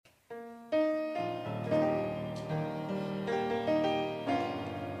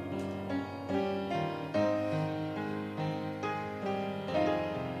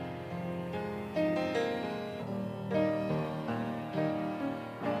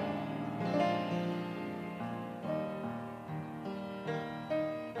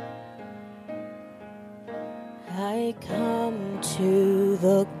I come to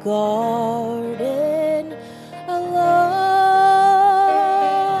the garden alone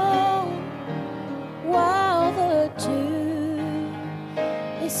while the dew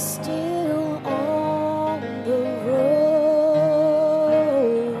is still on the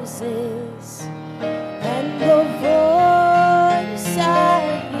roses, and the voice I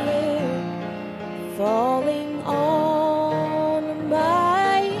hear falling on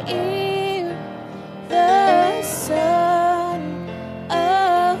my ear, the Son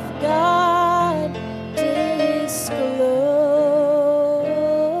of God discloses,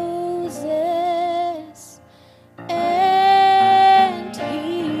 and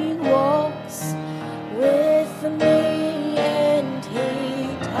He walks with me, and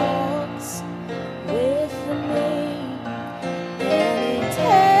He talks with me, and He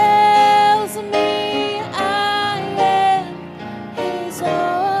tells me I am His own,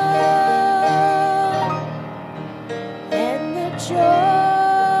 and the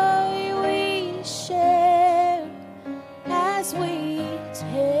joy we share as we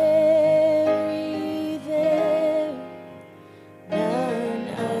tarry there, none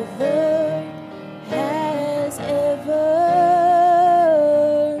other has ever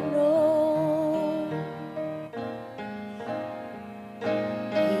known.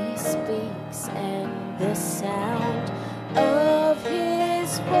 He speaks, and the sound of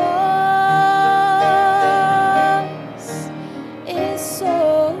His voice is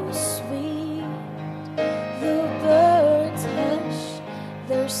so sweet. The birds hush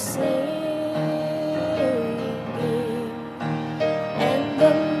their singing